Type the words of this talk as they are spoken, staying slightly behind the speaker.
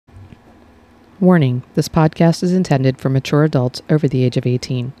Warning, this podcast is intended for mature adults over the age of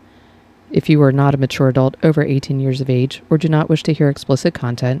 18. If you are not a mature adult over 18 years of age or do not wish to hear explicit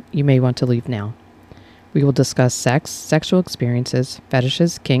content, you may want to leave now. We will discuss sex, sexual experiences,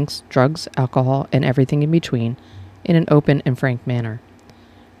 fetishes, kinks, drugs, alcohol, and everything in between in an open and frank manner.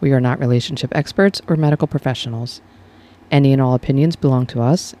 We are not relationship experts or medical professionals. Any and all opinions belong to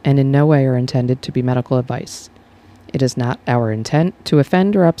us and in no way are intended to be medical advice. It is not our intent to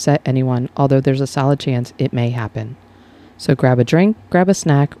offend or upset anyone, although there's a solid chance it may happen. So grab a drink, grab a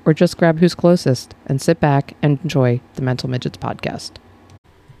snack, or just grab who's closest and sit back and enjoy the Mental Midgets podcast.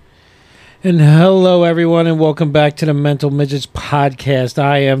 And hello, everyone, and welcome back to the Mental Midgets podcast.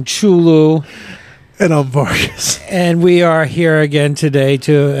 I am Chulu. And I'm Vargas. And we are here again today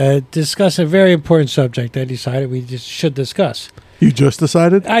to discuss a very important subject I decided we just should discuss. You just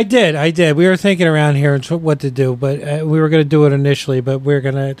decided? I did. We were thinking around here what to do, but we were going to do it initially, but we're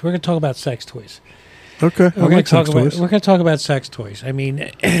going to talk about sex toys. Okay. We're going to talk about sex toys. I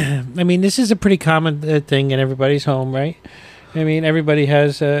mean, this is a pretty common thing in everybody's home, right? I mean, everybody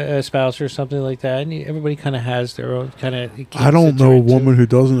has a spouse or something like that, and everybody kind of has their own kind of... I don't know a woman who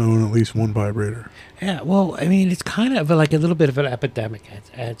doesn't own at least one vibrator. Yeah, well, I mean, it's kind of like a little bit of an epidemic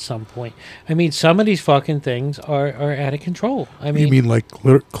at some point. I mean, some of these fucking things are out of control. I mean... You mean like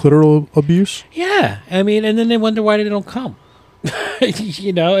clitoral abuse? Yeah. I mean, and then they wonder why they don't come.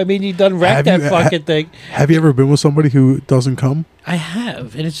 You know, I mean, you done wrecked that fucking thing. Have you ever been with somebody who doesn't come? I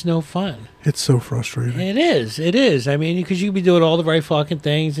have, and it's no fun. It's so frustrating. It is. I mean, because you could be doing all the right fucking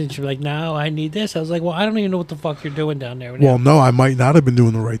things, and you're like, no, I need this. I was like, well, I don't even know what the fuck you're doing down there. Well, no, I might not have been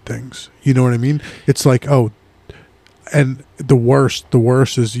doing the right things. You know what I mean? It's like, oh, and the worst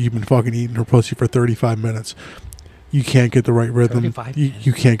is you've been fucking eating her pussy for 35 minutes. You can't get the right rhythm.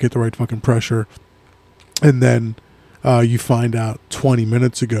 You can't get the right fucking pressure. And then you find out 20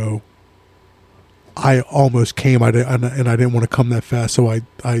 minutes ago, I almost came, and I didn't want to come that fast, so I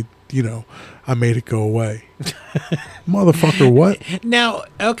made it go away. Motherfucker, what? Now,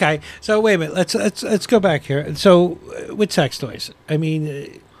 okay, so wait a minute. Let's go back here. So, with sex toys, I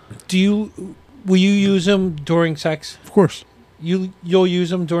mean, will you use them during sex? Of course. You'll use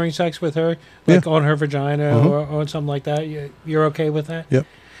them during sex with her, like on her vagina or something like that. You're okay with that? Yep.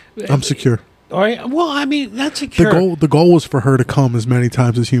 I'm secure. All right. Well, I mean, that's secure. The goal was for her to come as many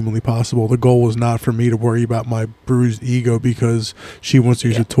times as humanly possible. The goal was not for me to worry about my bruised ego because she wants to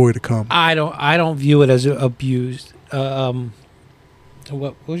use a toy to come. I don't view it as abused.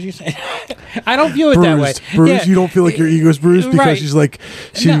 What would you say? I don't view it that way. Bruised? Yeah. You don't feel like your ego's bruised because right.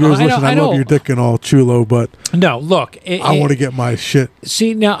 she goes, listen, I love your dick and all, Chulo, but no, look, I want to get my shit.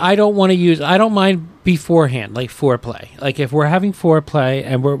 See, now I don't mind beforehand, like foreplay. Like if we're having foreplay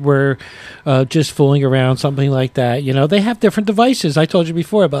and we're just fooling around, something like that. You know, they have different devices. I told you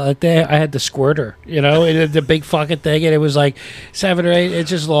before about I had the squirter. You know, the big fucking thing, and it was like 7 or 8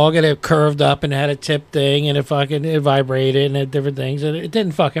 inches long, and it curved up and had a tip thing, and it vibrated and had different things, and it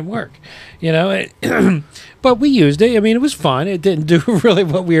didn't fucking work. You know, but we used it. I mean, it was fun. It didn't do really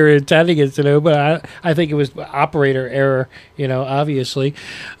what we were intending it to do, but I think it was operator error. You know, obviously,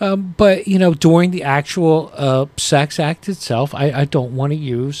 but you know, during the actual sex act itself, I don't want to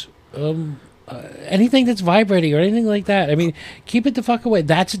use anything that's vibrating or anything like that. I mean, keep it the fuck away.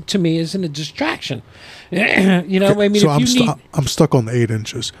 That's, to me, isn't a distraction. You know, I mean, so I'm stuck on the 8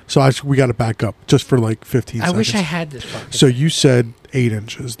 inches. So we got to back up just for like 15 seconds. I wish I had this fucking So you said 8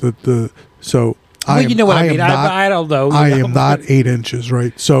 inches. So well, you know what I mean. I don't know. I am not 8 inches,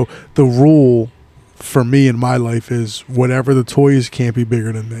 right? So the rule for me in my life is whatever the toy is can't be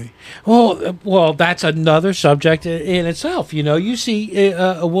bigger than me. Well, that's another subject in itself. You know, you see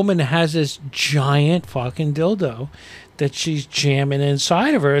a woman has this giant fucking dildo that she's jamming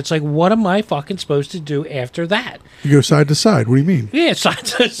inside of her. It's like, what am I fucking supposed to do after that? You go side to side. What do you mean? Yeah, side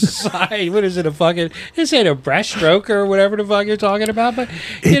to side. What is it? This ain't a breaststroke or whatever the fuck you're talking about. But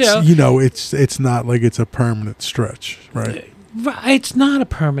it's not like it's a permanent stretch, right? It's not a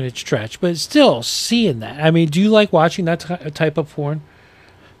permanent stretch, but still seeing that. I mean, do you like watching that type of porn?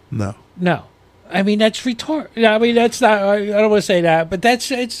 No. I mean, that's retarded. I mean, that's not. I don't want to say that, but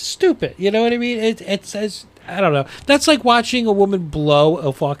it's stupid. You know what I mean? It's I don't know. That's like watching a woman blow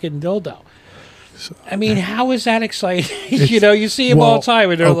a fucking dildo. So, I mean, how is that exciting? You know, you see them all the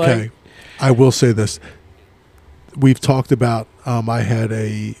time, and they're like. I will say this. We've talked about. I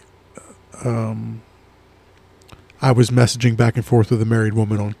was messaging back and forth with a married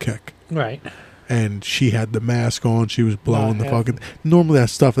woman on Kik. Right. And she had the mask on. She was blowing the fucking... Normally that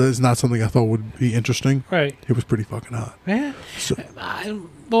stuff is not something I thought would be interesting. Right. It was pretty fucking hot. Yeah. So,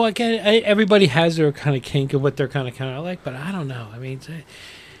 well, again, everybody has their kind of kink and what they're kind of like, but I don't know. I mean,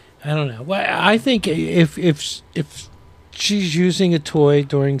 I don't know. Well, I think if she's using a toy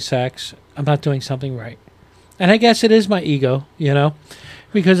during sex, I'm not doing something right. And I guess it is my ego,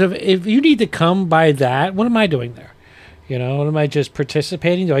 because if you need to come by that, what am I doing there? What am I just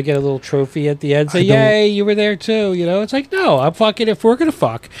participating? Do I get a little trophy at the end? Say, yay, you were there too. It's like, no, I'm fucking. If we're gonna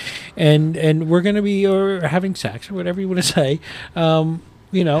fuck, and we're gonna be or having sex or whatever you want to say, if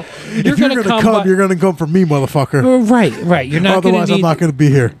you're gonna come, you're gonna come for me, motherfucker. Right. You're not. Otherwise, I'm not gonna be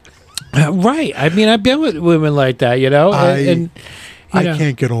here. Right. I mean, I've been with women like that, I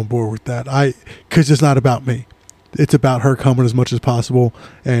can't get on board with that. Because it's not about me. It's about her coming as much as possible.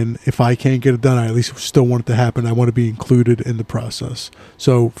 And if I can't get it done, I at least still want it to happen. I want to be included in the process.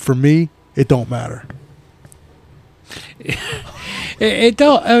 So for me, it don't matter. It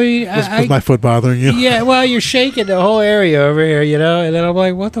don't. I mean, was my foot bothering you? Yeah. Well, you're shaking the whole area over here, and then I'm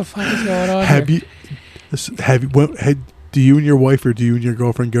like, what the fuck is going on? Do you and your wife or do you and your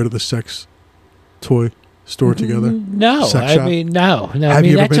girlfriend go to the sex toy store together? No, sex shop? No. Have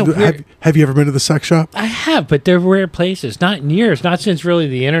you ever been to the sex shop? I have, but they're rare places. Not in years. Not since really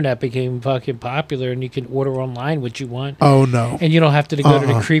the internet became fucking popular and you can order online what you want. Oh no! And you don't have to go to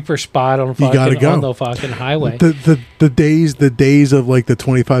the creeper spot on fucking on the fucking highway. The days of like the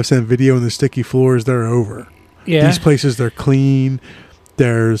 25-cent video and the sticky floors, they're over. Yeah. These places, they're clean.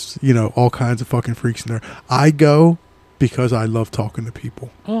 There's all kinds of fucking freaks in there. I go because I love talking to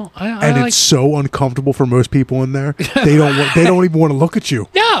people. Oh, it's so uncomfortable for most people in there. They don't even want to look at you.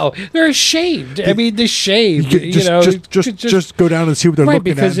 No, they're ashamed. I mean, they're ashamed. Just go down and see what they're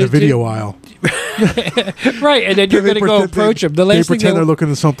looking at in the video aisle. Right, and then you're going to go approach them. They pretend they're looking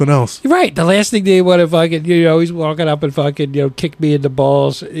at something else. Right, the last thing they want to fucking, he's walking up and fucking, kick me in the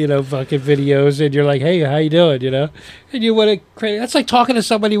balls, fucking videos, and you're like, hey, how you doing, And you want to create, that's like talking to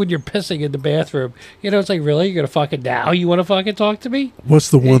somebody when you're pissing in the bathroom. It's like, really? You're going to fucking, now you want to fucking talk to me?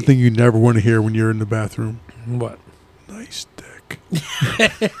 What's the one thing you never want to hear when you're in the bathroom? What? Nice dick.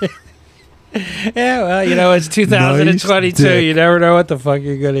 Yeah, well, it's 2022. Nice you never know what the fuck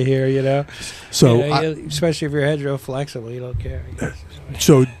you're going to hear, So, especially if you're hetero flexible, you don't care.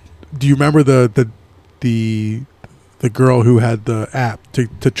 So, do you remember the girl who had the app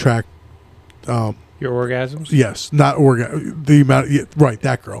to track your orgasms? Yes, not the amount. Right,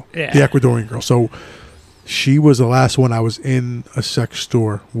 that girl, the Ecuadorian girl. So, she was the last one I was in a sex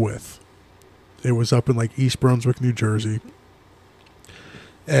store with. It was up in like East Brunswick, New Jersey,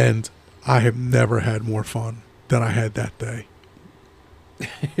 and I have never had more fun than I had that day.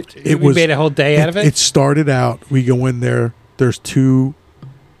 We made a whole day out of it? It started out, we go in there, there's two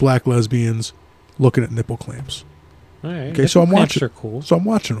black lesbians looking at nipple clamps. All right. Okay, so I'm watching. Are cool. So I'm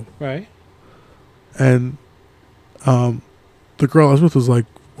watching them. Right. And the girl I was with was like,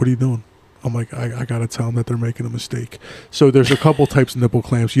 what are you doing? I'm like, I got to tell them that they're making a mistake. So there's a couple types of nipple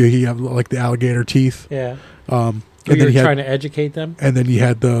clamps. You have like the alligator teeth. Yeah. And you're trying to educate them? And then you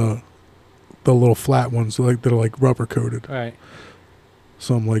had the little flat ones that are like rubber coated. Right.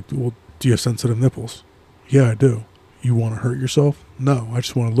 So I'm like, well, do you have sensitive nipples? Yeah, I do. You want to hurt yourself? No, I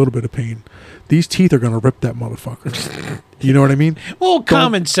just want a little bit of pain. These teeth are going to rip that motherfucker. You know what I mean? Well,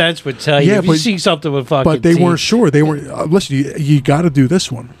 common sense would tell you if you see something with fucking But they teeth. weren't sure. They weren't. Listen, you got to do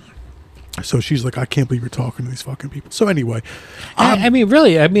this one. So she's like, I can't believe you're talking to these fucking people. So anyway. I mean,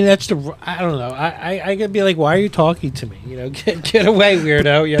 really, that's the, I don't know. I could be like, why are you talking to me? Get away,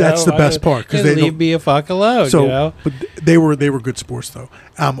 weirdo. That's the best part. Because they leave me a fuck alone, So, but they were good sports, though.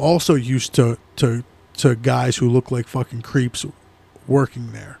 I'm also used to guys who look like fucking creeps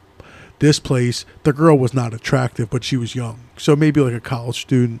working there. This place, the girl was not attractive, but she was young. So maybe like a college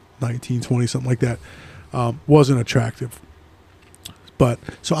student, 19, 20, something like that. Wasn't attractive. But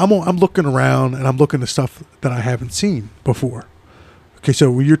so I'm looking around and I'm looking at stuff that I haven't seen before. Okay, so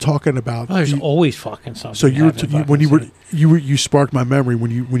when you're talking about, there's always fucking something. So you sparked my memory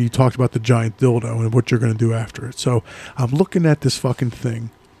when you talked about the giant dildo and what you're going to do after it. So I'm looking at this fucking thing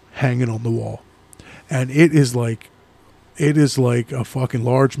hanging on the wall, and it is like a fucking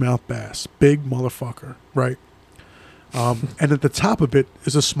largemouth bass, big motherfucker, right? And at the top of it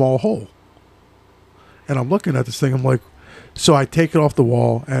is a small hole, and I'm looking at this thing. I'm like. So I take it off the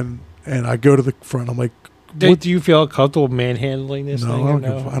wall and I go to the front. I'm like, do you feel comfortable manhandling this thing? I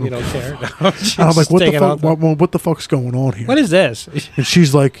don't care. And I'm like, what the fuck's going on here? What is this? And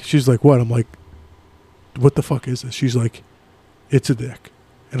she's like, what? I'm like, what the fuck is this? She's like, it's a dick.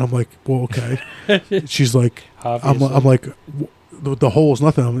 And I'm like, well, okay. She's like, I'm like, the hole is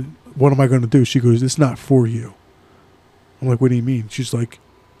nothing. What am I going to do? She goes, it's not for you. I'm like, what do you mean? She's like,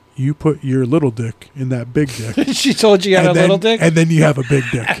 you put your little dick in that big dick. She told you had a little dick? And then you have a big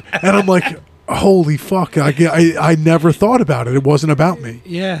dick. And I'm like, holy fuck! I never thought about it. It wasn't about me.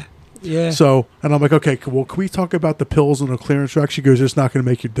 Yeah. Yeah. So, and I'm like, okay, well, can we talk about the pills and the clearance rack? She goes, it's not going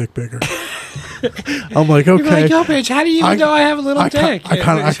to make your dick bigger. I'm like, okay. You're like, yo, bitch, how do you even know I have a little dick? I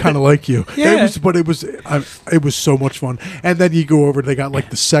kind of like you. Yeah. It was so much fun. And then you go over, they got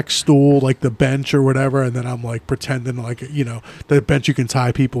like the sex stool, like the bench or whatever. And then I'm like pretending like, the bench you can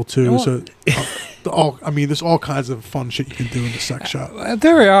tie people to. So there's all kinds of fun shit you can do in the sex shop.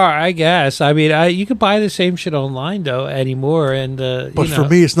 There are, I guess. I mean, you can buy the same shit online though anymore. And, but for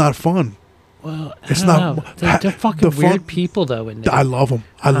me, it's not fun. Well, it's not. Know. They're fucking weird people, though. In there. I love them.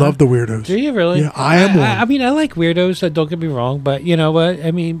 I love the weirdos. Do you really? Yeah, I am one. I mean, I like weirdos. Don't get me wrong, but you know what?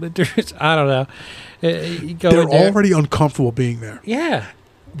 I mean, but there's, I don't know. They're already uncomfortable being there. Yeah.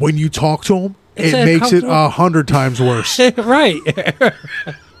 When you talk to them, it makes it 100 times worse. Right.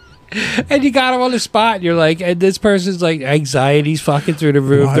 And you got them on the spot, and you're like, and this person's like, anxiety's fucking through the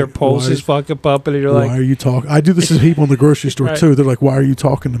roof, their pulse is fucking pumping, and you're like, why are you talking? I do this to people in the grocery store right. too. They're like, why are you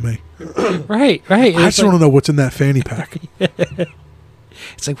talking to me? Right. I just want to know what's in that fanny pack.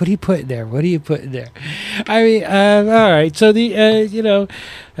 It's like, what are you putting there? What are you putting there? I mean, all right. So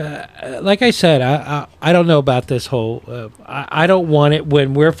like I said, I don't know about this whole. I don't want it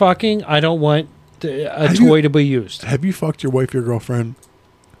when we're fucking. I don't want a toy to be used. Have you fucked your wife, your girlfriend,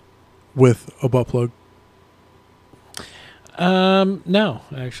 with a butt plug? No,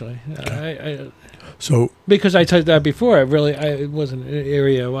 actually. Okay. So because I told that before, it wasn't an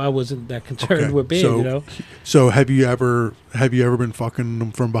area I wasn't that concerned with being. So have you ever been fucking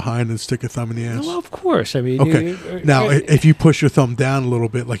them from behind and stick a thumb in the ass? Well, of course. I mean, okay. Now, if you push your thumb down a little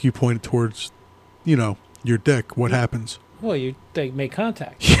bit, like you point it towards, your dick, what happens? Well, they make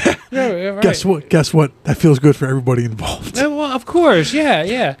contact. Yeah. Yeah, right. Guess what? That feels good for everybody involved. Well, of course.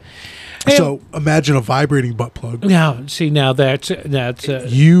 Yeah. So imagine a vibrating butt plug. Now that's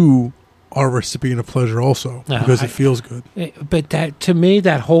you are a recipient of pleasure also because it feels good. But that, to me,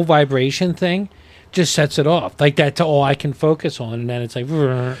 that whole vibration thing just sets it off. Like that's all I can focus on, and then it's like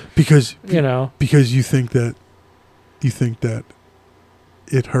because you think that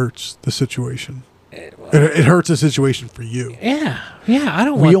it hurts the situation. It hurts the situation for you. Yeah. I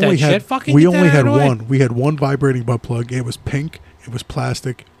don't want that shit. Fucking we only had one. We had one vibrating butt plug. It was pink. It was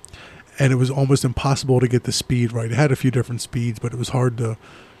plastic, and it was almost impossible to get the speed right. It had a few different speeds, but it was hard to.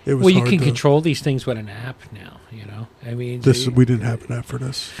 You can control these things with an app now. I mean, we didn't have an app for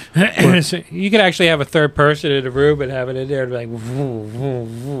this. So you could actually have a third person in the room and have it in there and be like, woo, woo,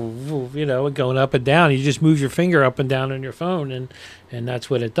 woo, woo, and going up and down. You just move your finger up and down on your phone, and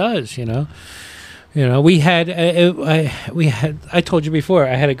that's what it does. We had. I told you before.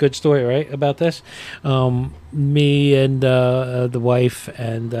 I had a good story, right, about this. Me and the wife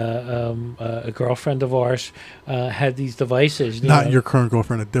and a girlfriend of ours had these devices. Not your current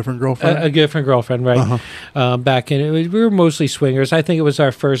girlfriend, a different girlfriend? A different girlfriend, right. Uh-huh. Back in, we were mostly swingers. I think it was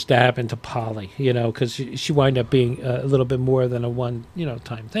our first dab into poly, because she wound up being a little bit more than a one,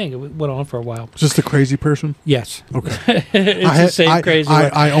 time thing. It went on for a while. Is this the crazy person? Yes. Okay. It's the same crazy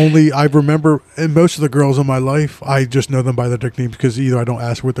one. I remember, and most of the girls in my life, I just know them by their nicknames because either I don't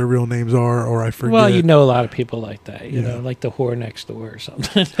ask what their real names are or I forget. Well, you know a lot of people like that, you know, like the whore next door or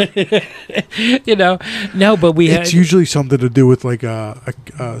something. No, but it's usually something to do with like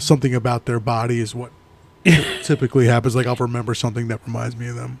something about their body is what typically happens. Like I'll remember something that reminds me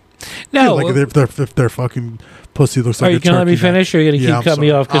of them. No, like if their fucking pussy looks like a turkey. Are you going to let me finish, or are you going to keep cutting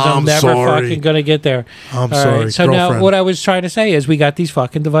me off because I'm never fucking going to get there? I'm sorry. Right. So girlfriend. Now, what I was trying to say is, we got these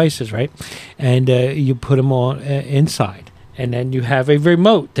fucking devices, right? And you put them on inside, and then you have a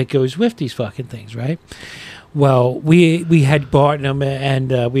remote that goes with these fucking things, right? Well, we had bought them,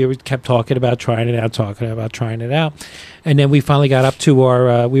 and we kept talking about trying it out, and then we finally got up to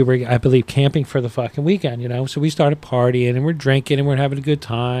our. We were, I believe, camping for the fucking weekend, So we started partying, and we're drinking, and we're having a good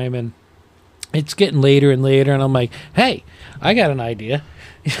time, and it's getting later and later, and I'm like, hey, I got an idea.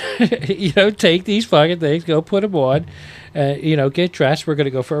 Take these fucking things, go put them on, get dressed. We're gonna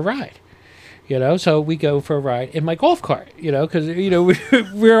go for a ride. So we go for a ride in my golf cart, because,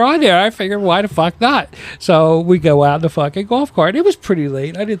 we're on there. I figured, why the fuck not? So we go out in the fucking golf cart. It was pretty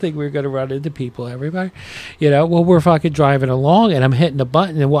late. I didn't think we were going to run into people everywhere. Well, we're fucking driving along, and I'm hitting the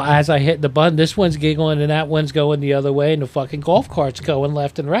button. And as I hit the button, this one's giggling, and that one's going the other way, and the fucking golf cart's going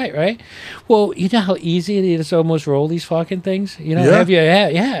left and right? Well, you know how easy it is to almost roll these fucking things? Yeah.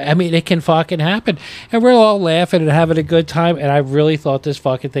 I mean, it can fucking happen. And we're all laughing and having a good time, and I really thought this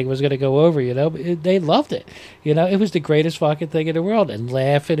fucking thing was going to go over, you know. They loved it. You know, it was the greatest fucking thing in the world, and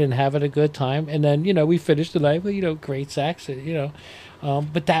laughing and having a good time. And then, you know, we finished the night with, you know, great sex, you know.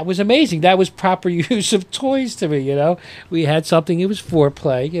 But that was amazing. That was proper use of toys to me, you know. We had something, it was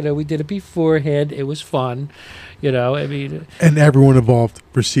foreplay, you know. We did it beforehand. It was fun, you know. I mean, and everyone involved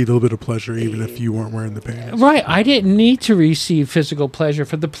received a little bit of pleasure, even if you weren't wearing the pants. Right. I didn't need to receive physical pleasure.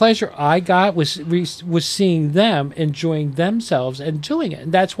 For the pleasure I got was seeing them enjoying themselves and doing it.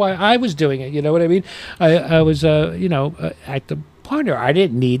 And that's why I was doing it. You know what I mean? I was, you know, active partner. I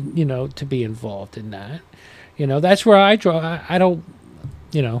didn't need, you know, to be involved in that. You know, that's where I draw. I don't.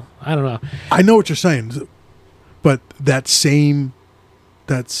 You know, I don't know. I know what you're saying, but that same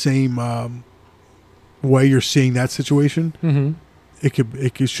way you're seeing that situation,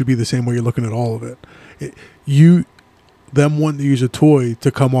 it should be the same way you're looking at all of it. Them wanting to use a toy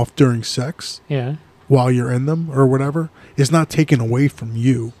to come off during sex, while you're in them or whatever, is not taken away from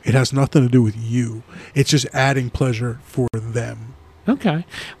you. It has nothing to do with you. It's just adding pleasure for them. Okay.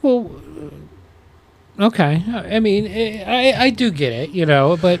 Well. Okay, I mean, I do get it, you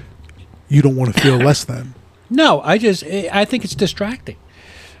know, but you don't want to feel less than. No, I think it's distracting.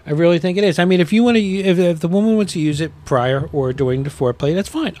 I really think it is. I mean, if you want to, if the woman wants to use it prior or during the foreplay, that's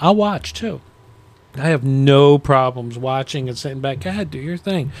fine. I'll watch too. I have no problems watching and sitting back. God, do your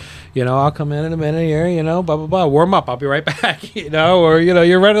thing. You know, I'll come in a minute here, you know, blah, blah, blah. Warm up. I'll be right back, you know, or, you know,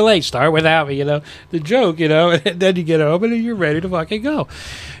 you're running late. Start without me, you know, the joke, you know, and then you get home and you're ready to fucking go,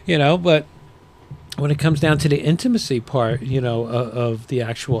 you know, but when it comes down to the intimacy part, you know, of the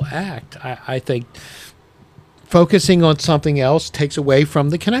actual act, I think focusing on something else takes away from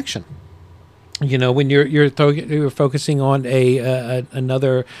the connection. You know, when you're focusing on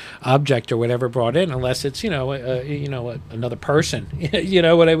another object or whatever brought in, unless it's another person, you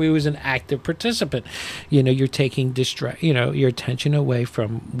know what I mean, who's an active participant. You know, you're taking your attention away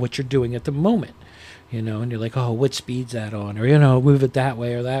from what you're doing at the moment. You know, and you're like, oh, what speed's that on? Or, you know, move it that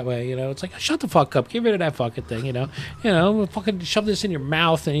way or that way. You know, it's like, shut the fuck up. Get rid of that fucking thing, you know. Fucking shove this in your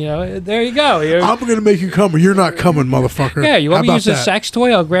mouth and, you know, there you go. I'm going to make you come or you're not coming, motherfucker. Yeah, you want me to use a sex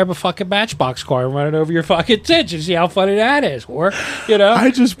toy? I'll grab a fucking Matchbox car and run it over your fucking tits and see how funny that is. Or, you know.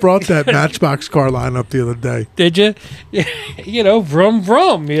 I just brought that Matchbox car line up the other day. Did you? You know, vroom,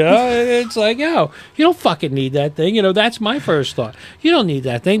 vroom, you know. It's like, yo, you don't fucking need that thing. You know, that's my first thought. You don't need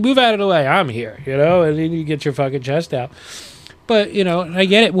that thing. Move out of the way. I'm here, you know. And then you get your fucking chest out. But, you know, I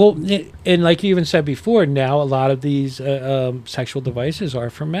get it. Well, and like you even said before, now a lot of these sexual devices are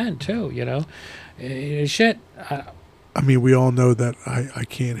for men, too, you know. Shit. I mean, we all know that I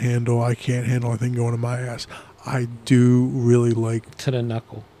can't handle anything going in my ass. I do really like... To the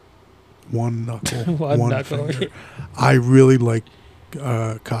knuckle. One knuckle. one finger. I really like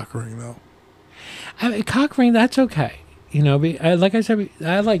cock ring, though. I mean, cock ring, that's okay. You know, like I said,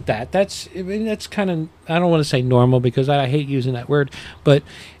 I like that. That's kind of, I don't want to say normal because I hate using that word, but,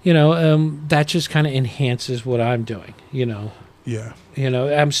 you know, that just kind of enhances what I'm doing, you know. Yeah. You know,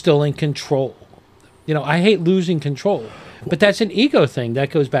 I'm still in control. You know, I hate losing control, but that's an ego thing. That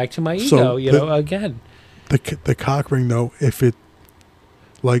goes back to my ego, again. The cock ring, though, if it,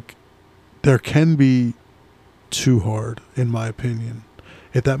 like, there can be too hard, in my opinion.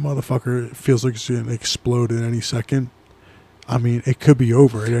 If that motherfucker feels like it's going to explode at any second, I mean, it could be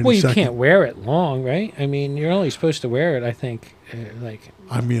over at any second. Well, you can't wear it long, right? I mean, you're only supposed to wear it, I think,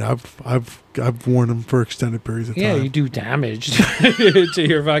 I mean, I've worn them for extended periods of time. Yeah, you do damage to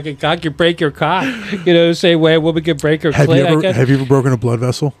your fucking cock. You break your cock. You know, same way a woman could break her clit. Have you ever broken a blood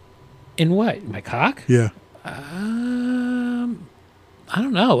vessel? In what? My cock? Yeah. I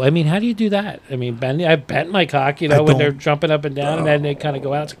don't know. I mean, how do you do that? I mean, I bent my cock, you know, when they're jumping up and down, and then they kind of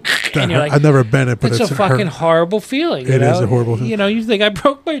go out. And you're like, I've never bent it, but it's a fucking horrible feeling. It is a horrible feeling. You know, you think I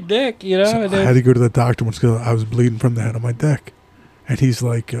broke my dick, you know. So I had to go to the doctor once because I was bleeding from the head of my dick. And he's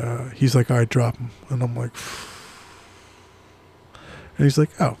like, all right, drop him. And I'm like, and he's like,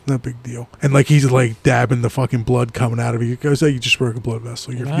 oh, no big deal. And like, he's like dabbing the fucking blood coming out of you. He goes, hey, you just broke a blood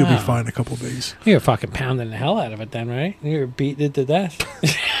vessel. You'll be fine in a couple of days. You're fucking pounding the hell out of it then, right? You're beating it to death.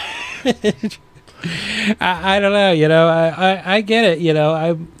 I don't know, you know, I get it, you know,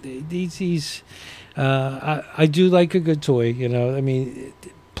 I do like a good toy, you know, I mean,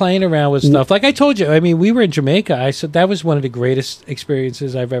 playing around with stuff. Like I told you, I mean, we were in Jamaica. I said that was one of the greatest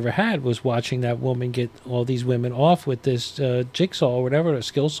experiences I've ever had, was watching that woman get all these women off with this jigsaw or whatever, a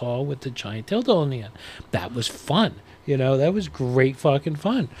skill saw with the giant dildo in the end. That was fun, you know, that was great fucking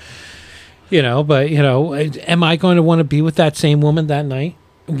fun, you know, but, you know, am I going to want to be with that same woman that night?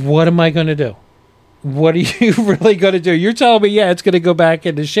 What am I going to do? What are you really going to do? You're telling me, yeah, it's going to go back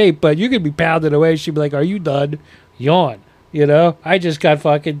into shape, but you're going to be pounded away. She'd be like, are you done? Yawn. You know, I just got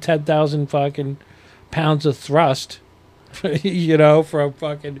fucking 10,000 fucking pounds of thrust. You know, from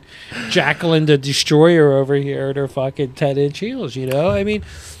fucking Jacqueline the Destroyer over here at her fucking 10-inch heels. You know, I mean,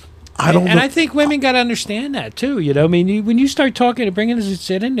 I think women got to understand that too. You know, I mean, when you start talking and bringing this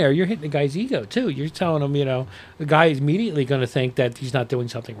shit in there, you're hitting the guy's ego too. You're telling him, you know, the guy is immediately going to think that he's not doing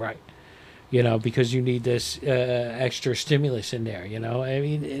something right. You know, because you need this extra stimulus in there. You know, I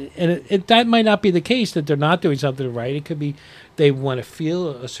mean, that might not be the case that they're not doing something right. It could be they want to feel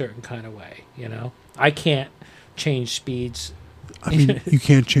a certain kind of way. You know, I can't change speeds. I mean, you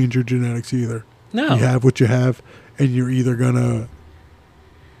can't change your genetics either. No, you have what you have, and you're either gonna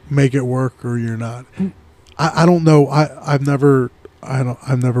make it work or you're not. I don't know. I've never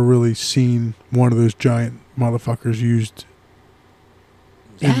really seen one of those giant motherfuckers used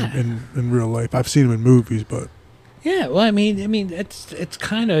in real life. I've seen them in movies, but yeah. Well, I mean, it's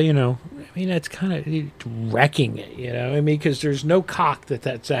kind of, you know, I mean, that's kind of wrecking it, you know. I mean, because there's no cock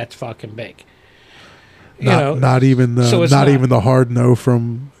that's fucking big. Not even the hard no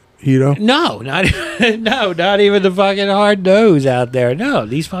from Hito. No, not even the fucking hard nose out there. No,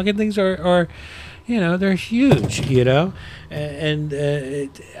 these fucking things are you know, they're huge. You know, and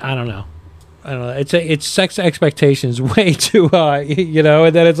I don't know. It's sex expectations way too high. You know,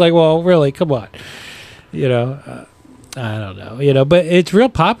 and then it's like, well, really, come on. You know. I don't know, you know, but it's real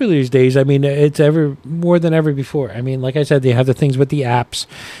popular these days. I mean, it's more than ever before. I mean, like I said, they have the things with the apps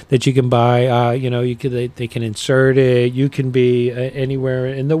that you can buy. You know, they can insert it. You can be anywhere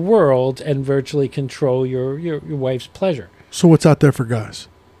in the world and virtually control your wife's pleasure. So what's out there for guys?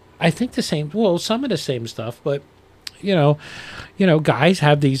 I think the same. Well, some of the same stuff, but you know, guys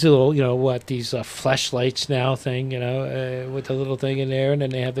have these little, you know, these fleshlights now thing, you know, with the little thing in there, and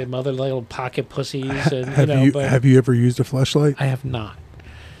then they have their mother little pocket pussies. And have you ever used a fleshlight? I have not.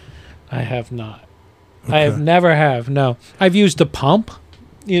 Okay. I have never have. No, I've used the pump.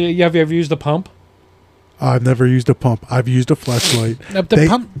 You know, have you ever used the pump? I've never used a pump. I've used a fleshlight.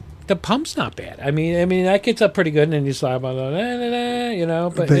 The pump's not bad. I mean that gets up pretty good, and then you slide on the, you know.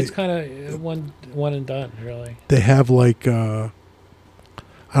 But it's kind of one and done, really. They have like I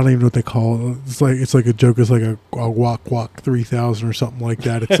don't even know what they call it. It's like a joke. It's like a Wok 3000 or something like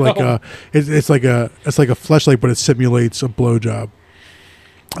that. It's like it's like a fleshlight, but it simulates a blowjob.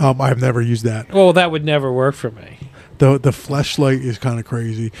 I've never used that. Well, that would never work for me. The fleshlight is kind of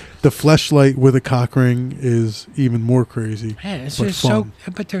crazy. The fleshlight with a cock ring is even more crazy. Man, it's just fun.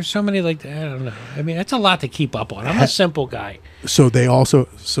 But there's so many, like, I don't know. I mean, that's a lot to keep up on. I'm a simple guy. So they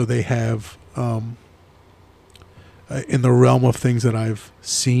have in the realm of things that I've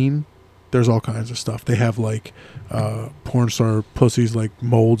seen, there's all kinds of stuff. They have like porn star pussies, like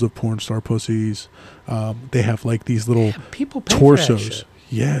molds of porn star pussies. They have like these little people pay torsos. For that shit.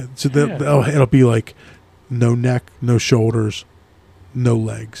 Yeah, so it'll be like no neck, no shoulders, no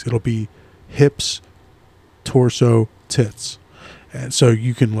legs. It'll be hips, torso, tits. And so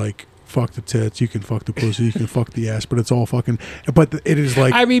you can like fuck the tits, you can fuck the pussy, you can fuck the ass, but it's all fucking. But it is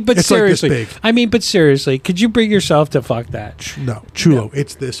like. I mean, but it's seriously, like this big. I mean, but seriously, could you bring yourself to fuck that? No, chulo. No.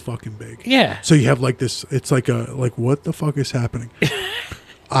 It's this fucking big. Yeah. So you have like this. It's like what the fuck is happening?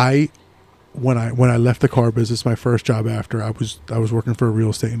 When I left the car business, my first job after I was working for a real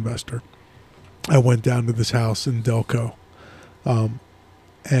estate investor. I went down to this house in Delco,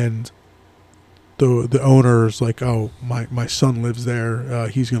 and the owner's like, "Oh, my son lives there.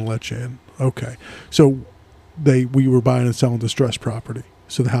 He's gonna let you in." Okay, so we were buying and selling distressed property,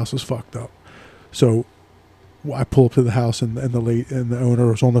 so the house was fucked up. So I pull up to the house, and the owner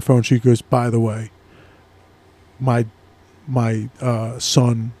was on the phone. She goes, "By the way, my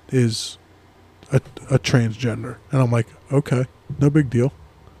son is a transgender," and I'm like, "Okay, no big deal,"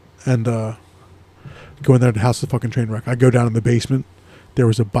 and go in there, the house is a fucking train wreck. I go down in the basement. There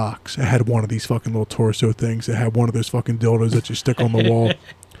was a box. It had one of these fucking little torso things. It had one of those fucking dildos that you stick on the wall.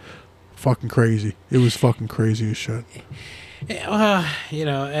 Fucking crazy. It was fucking crazy as shit. You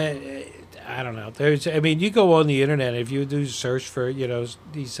know, I don't know. You go on the internet, if you do search for, you know,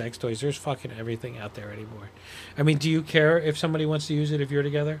 these sex toys, there's fucking everything out there anymore. I mean, do you care if somebody wants to use it if you're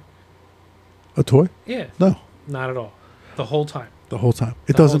together? A toy? Yeah. No. Not at all. The whole time. The whole time.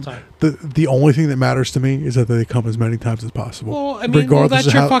 It doesn't. The only thing that matters to me is that they come as many times as possible. Well, I mean,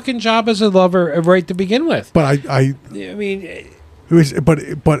 that's your fucking job as a lover, right to begin with. But I mean, it was, but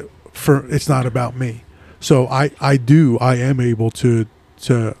it's not about me. So I am able to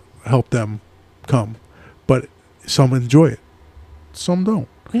help them come, but some enjoy it, some don't.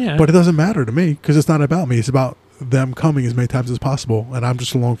 Yeah. But it doesn't matter to me because it's not about me. It's about them coming as many times as possible, and I'm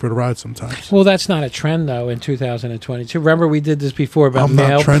just along for the ride sometimes. Well, that's not a trend though in 2022. Remember, we did this before about I'm not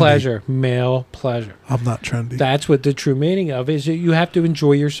male trendy. pleasure. Male pleasure. I'm not trendy. That's what the true meaning of is. That you have to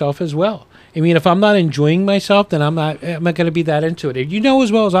enjoy yourself as well. I mean, if I'm not enjoying myself, then I'm not going to be that into it. You know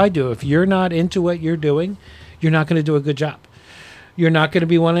as well as I do, if you're not into what you're doing, you're not going to do a good job. You're not going to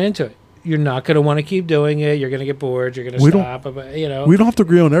be wanting into it. You're not going to want to keep doing it. You're going to get bored. You're going to stop. You know, we don't have to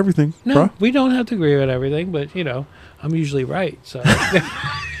agree on everything. no, bro. we don't have to agree on everything, but you know, I'm usually right. So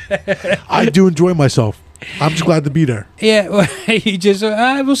I do enjoy myself. I'm just glad to be there. yeah, well, you just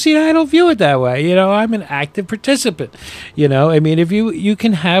well, see, I don't view it that way. You know, I'm an active participant. You know, I mean, if you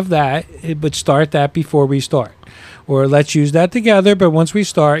can have that, but start that before we start, or let's use that together. But once we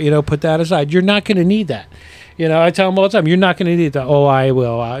start, you know, put that aside. You're not going to need that. You know, I tell them all the time, you're not going to need that. Oh, I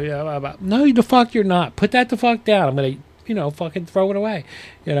will. No, the fuck you're not. Put that the fuck down. I'm going to, you know, fucking throw it away.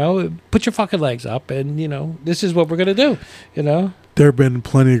 You know, put your fucking legs up, and you know, this is what we're going to do. You know. There have been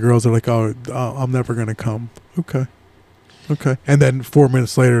plenty of girls that are like, oh, I'm never going to come. Okay. And then 4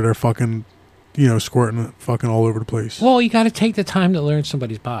 minutes later, they're fucking, you know, squirting fucking all over the place. Well, you got to take the time to learn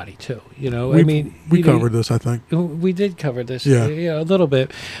somebody's body too. You know, we you know, covered this, I think. we did cover this, Yeah. A little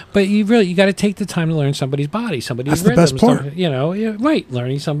bit, but you got to take the time to learn somebody's body, somebody's That's the best rhythm, part. You know, right?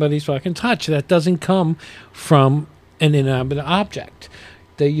 Learning somebody's fucking touch that doesn't come from an inanimate object.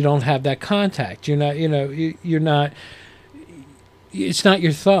 That you don't have that contact. You're not. You know, you're not. It's not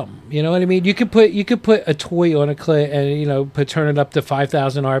your thumb. You know what I mean? You could put a toy on a clit and, you know, turn it up to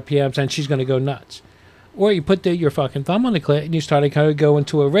 5,000 RPMs and she's going to go nuts. Or you put your fucking thumb on the clit and you start to kind of go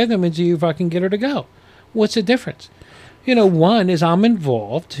into a rhythm until you fucking get her to go. What's the difference? You know, one is I'm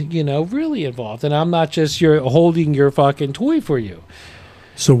involved, you know, really involved, and I'm not just you're holding your fucking toy for you.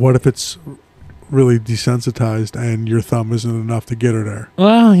 So what if it's really desensitized and your thumb isn't enough to get her there?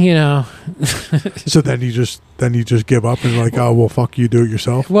 Well, you know. So then you just give up and like, oh well, fuck you, do it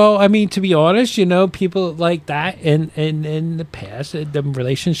yourself. Well, I mean, to be honest, you know, people like that in the past, the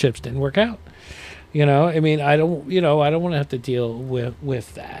relationships didn't work out. You know, I mean, I don't want to have to deal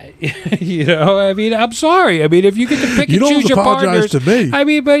with that. You know, I mean, I'm sorry. I mean, if you get to pick and choose your partners, to me. I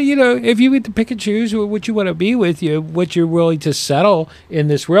mean, but you know, if you get to pick and choose what you want to be with, what you're willing to settle in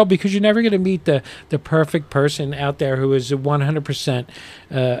this world, because you're never going to meet the perfect person out there who is 100%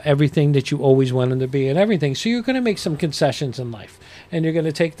 everything that you always want them to be and everything. So you're going to make some concessions in life, and you're going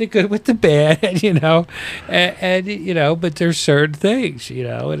to take the good with the bad, you know, and you know, but there's certain things, you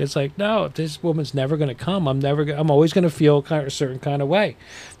know, and it's like, no, if this woman's never going to come, I'm always going to feel a certain kind of way.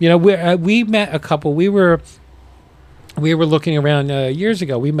 You know, we met a couple. We were looking around years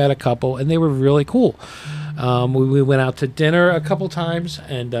ago. We met a couple, and they were really cool. We went out to dinner a couple times,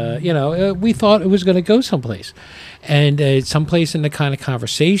 and you know, we thought it was going to go someplace. And someplace in the kind of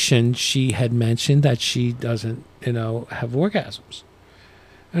conversation, she had mentioned that she doesn't, you know, have orgasms.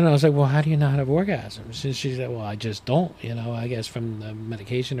 And I was like, well, how do you not have orgasms? And she said, well, I just don't, you know, I guess from the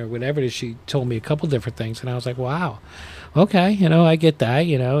medication or whatever it is. She told me a couple different things. And I was like, wow, okay, you know, I get that,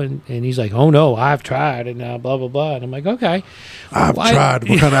 you know. And he's like, oh, no, I've tried, and blah, blah, blah. And I'm like, okay. I've tried.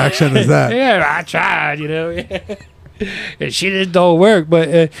 What kind of accent is that? Yeah, I tried, you know. And she just don't work.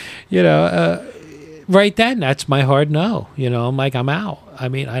 But, you know, right then, that's my hard no. You know, I'm like, I'm out. I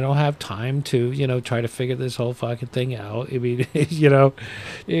mean, I don't have time to, you know, try to figure this whole fucking thing out. I mean, you know,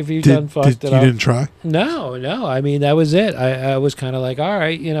 if you've done fucked it up. You didn't try? No. I mean, that was it. I was kind of like, all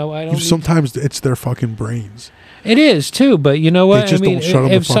right, you know, I don't. Sometimes it's their fucking brains. It is too, but you know what? They just I mean, don't shut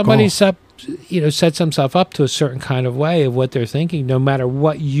 'em if the fuck somebody off. sets themselves up to a certain kind of way of what they're thinking, no matter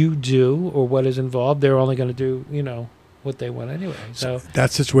what you do or what is involved, they're only going to do, you know, what they want anyway. So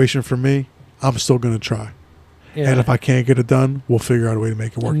that situation for me, I'm still going to try. yeah. And if I can't get it done, we'll figure out a way to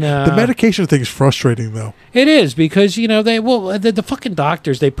make it work. No. The medication thing is frustrating, though. It is, because, you know, the fucking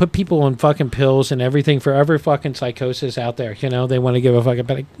doctors, they put people on fucking pills and everything for every fucking psychosis out there. You know, they want to give a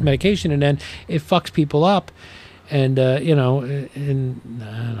fucking medication, and then it fucks people up. And, you know, and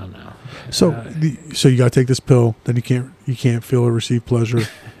I don't know. So you got to take this pill, then you can't feel or receive pleasure.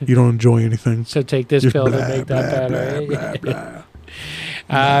 You don't enjoy anything. So take this Just pill blah, to make that blah, better. blah, blah, blah.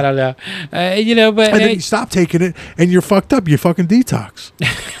 I don't know. You know, but... And then you stop taking it, and you're fucked up. You fucking detox.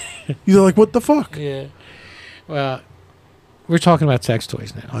 You're like, what the fuck? Yeah. Well, we're talking about sex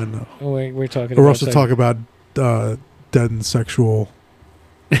toys now. I know. We're talking We're about also sex. talking about dead and sexual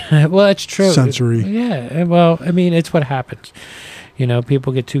Well, that's true. sensory. Yeah. Well, I mean, it's what happens. You know,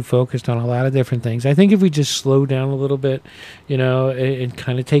 people get too focused on a lot of different things. I think if we just slow down a little bit, you know, and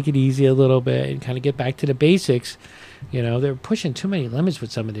kind of take it easy a little bit and kind of get back to the basics, You know, they're pushing too many limits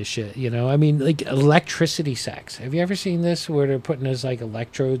with some of this shit. You know, I mean, like electricity sex. Have you ever seen this where they're putting those like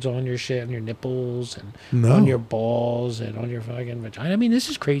electrodes on your shit, on your nipples and on your balls and on your fucking vagina? I mean, this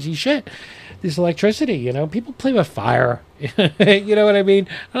is crazy shit. This electricity, you know, people play with fire. You know what I mean?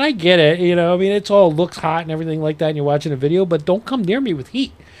 And I get it. You know, I mean, it's all looks hot and everything like that, and you're watching a video, but don't come near me with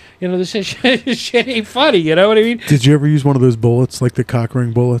heat. You know, this is shit ain't funny. You know what I mean? Did you ever use one of those bullets, like the cock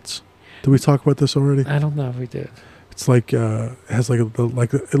ring bullets? Did we talk about this already? I don't know if we did. It's like it has like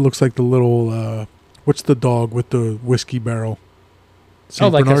it looks like the little what's the dog with the whiskey barrel?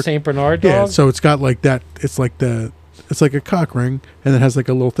 Saint Bernard? A Saint Bernard dog. Yeah, so it's got like that. It's like a cock ring, and it has like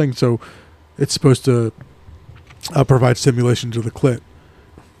a little thing. So it's supposed to provide stimulation to the clit.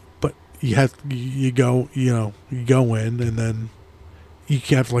 But you go in, and then you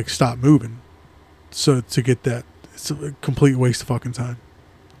have to like stop moving. So to get that, it's a complete waste of fucking time.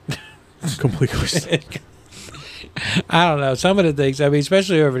 Complete waste. I don't know. Some of the things, I mean,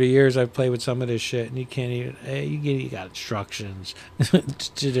 especially over the years, I've played with some of this shit, and you can't even, you got instructions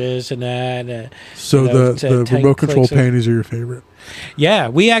to this and that. So the remote control panties are your favorite? Yeah,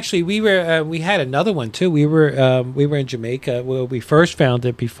 we had another one too. We were in Jamaica. Well, we first found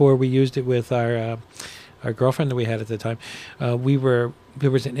it before we used it with our girlfriend that we had at the time.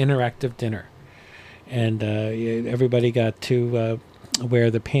 There was an interactive dinner, and everybody got to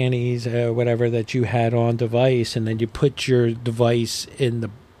wear the panties or whatever that you had on device, and then you put your device in the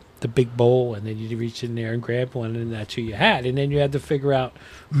big bowl, and then you reach in there and grab one, and that's who you had. And then you had to figure out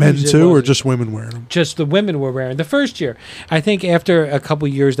men too, or just women wearing them. Just the women were wearing the first year. I think after a couple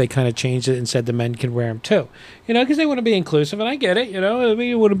of years they kind of changed it and said the men can wear them too, you know, because they want to be inclusive, and I get it, you know. I mean,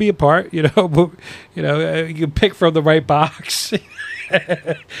 you want to be a part, you know, but, you know, you pick from the right box.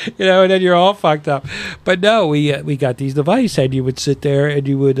 You know, and then you're all fucked up. But no, we got these devices, and you would sit there and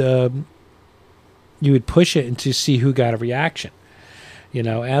you would push it and to see who got a reaction, you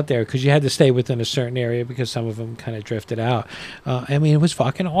know, out there, because you had to stay within a certain area because some of them kind of drifted out. I mean, it was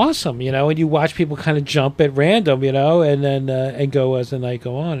fucking awesome, you know, and you watch people kind of jump at random, you know, and then and go as the night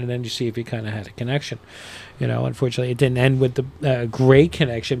go on, and then you see if you kind of had a connection. You know, unfortunately, it didn't end with the great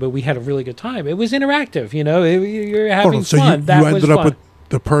connection, but we had a really good time. It was interactive, you know. You're having so fun. You ended up with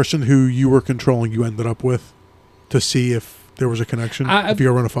the person who you were controlling. You ended up with to see if there was a connection, if you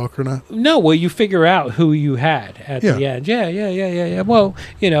were going to fuck or not. No, well, you figure out who you had at the end. Yeah. Well,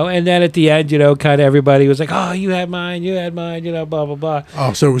 you know, and then at the end, you know, kind of everybody was like, "Oh, you had mine, you know, blah blah blah."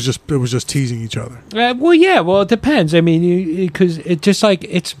 Oh, so it was just teasing each other. Well, yeah. Well, it depends. I mean, because it just like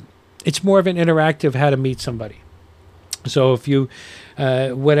it's more of an interactive how to meet somebody. So if you,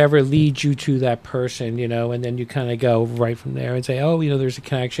 whatever leads you to that person, you know, and then you kind of go right from there and say, oh, you know, there's a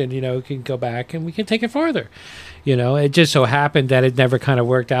connection, you know, we can go back and we can take it farther. You know, it just so happened that it never kind of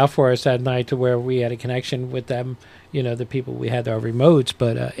worked out for us that night to where we had a connection with them, you know, the people we had our remotes.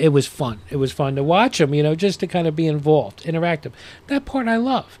 But it was fun. It was fun to watch them, you know, just to kind of be involved, interactive. That part I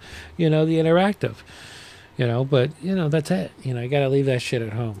love, you know, the interactive, you know, but, you know, that's it. You know, you got to leave that shit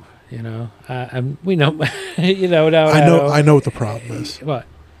at home. You know, we know, you know. I know what the problem is. What?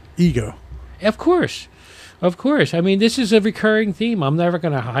 Ego. Of course. I mean, this is a recurring theme. I'm never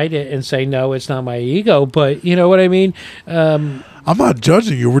going to hide it and say, no, it's not my ego. But you know what I mean? I'm not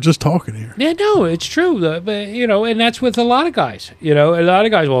judging you. We're just talking here. Yeah, no, it's true. But, you know, and that's with a lot of guys. You know, a lot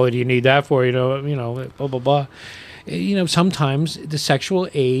of guys, well, what do you need that for? You know, blah, blah, blah. You know, sometimes the sexual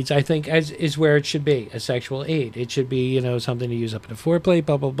aids, I think, is where it should be, a sexual aid. It should be, you know, something to use up in the foreplay,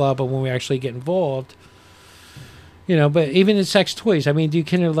 blah, blah, blah. But when we actually get involved, you know, but even in sex toys, I mean, do you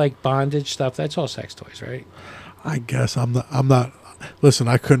kind of like bondage stuff? That's all sex toys, right? I guess I'm not. Listen,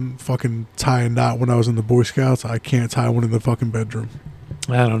 I couldn't fucking tie a knot when I was in the Boy Scouts. I can't tie one in the fucking bedroom.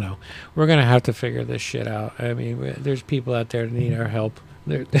 I don't know. We're going to have to figure this shit out. I mean, there's people out there that need our help.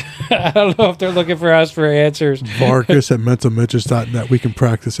 I don't know if they're looking for us for answers. Vargas at mentalmidgets.net. We can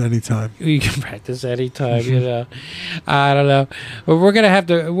practice anytime. You can practice anytime, you know. I don't know. But we're going to have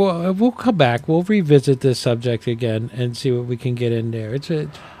to, we'll come back. We'll revisit this subject again and see what we can get in there.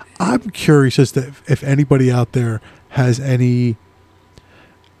 I'm curious as to if anybody out there has any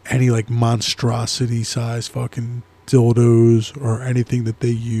like monstrosity size fucking dildos or anything that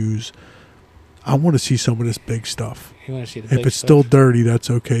they use. I want to see some of this big stuff. You want to see the big If it's stuff? still dirty,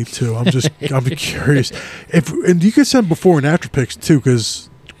 that's okay too. I'm curious. And you can send before and after pics too, because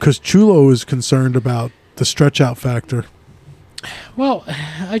Chulo is concerned about the stretch out factor. Well,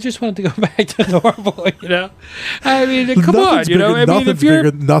 I just wanted to go back to normal, you know. I mean, come on, you know. I mean, if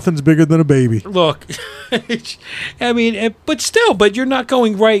you're nothing's bigger than a baby. Look, I mean, but you're not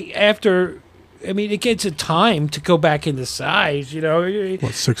going right after I mean, it gets a time to go back into size, you know.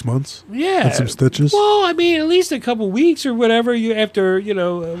 What, 6 months? Yeah. And some stitches? Well, I mean, at least a couple weeks or whatever. After a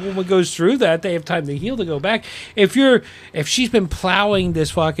woman goes through that, they have time to heal to go back. If she's been plowing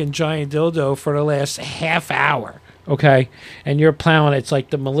this fucking giant dildo for the last half hour, okay, and you're plowing, it's like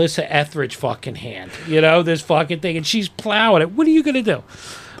the Melissa Etheridge fucking hand, this fucking thing, and she's plowing it. What are you gonna do?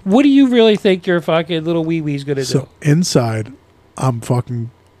 What do you really think your fucking little wee wee's gonna do? So inside, I'm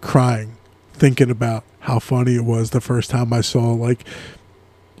fucking crying, thinking about how funny it was the first time I saw, like,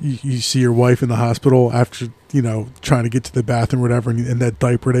 you see your wife in the hospital after, trying to get to the bathroom or whatever, and that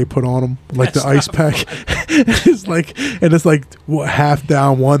diaper they put on them, like the ice pack. it's like what, half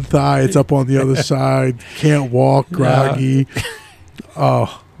down one thigh, it's up on the other side, can't walk, groggy.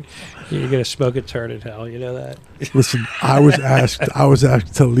 Oh. You're gonna smoke a turd in hell, you know that. Listen, I was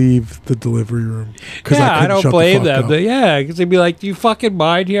asked to leave the delivery room because I don't blame them. Up. Yeah, because they'd be like, "Do you fucking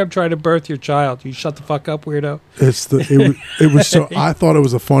mind here? I'm trying to birth your child. You shut the fuck up, weirdo." It was so. I thought it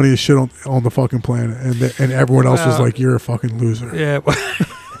was the funniest shit on the fucking planet, and everyone else was like, "You're a fucking loser." Yeah.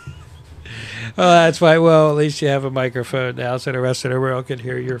 Well, that's why. Well, at least you have a microphone now, so the rest of the world can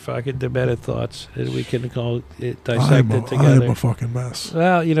hear your fucking demented thoughts, and we can dissect it together. I am a fucking mess.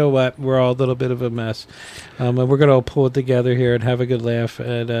 Well, you know what? We're all a little bit of a mess, and we're gonna all pull it together here and have a good laugh.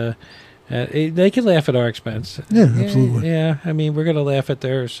 And they can laugh at our expense. Yeah, absolutely. Yeah, I mean, we're gonna laugh at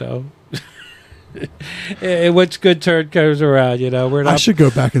theirs. So, what's good turn goes around. We're not. I should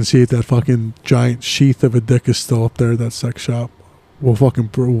go back and see if that fucking giant sheath of a dick is still up there at that sex shop. We'll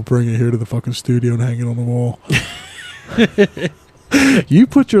bring it here to the fucking studio and hang it on the wall. You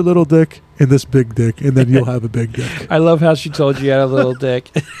put your little dick in this big dick, and then you'll have a big dick. I love how she told you had a little dick.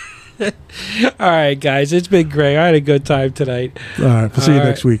 All right, guys, it's been great. I had a good time tonight. All right, we'll see you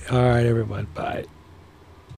next week. All right, everyone. Bye.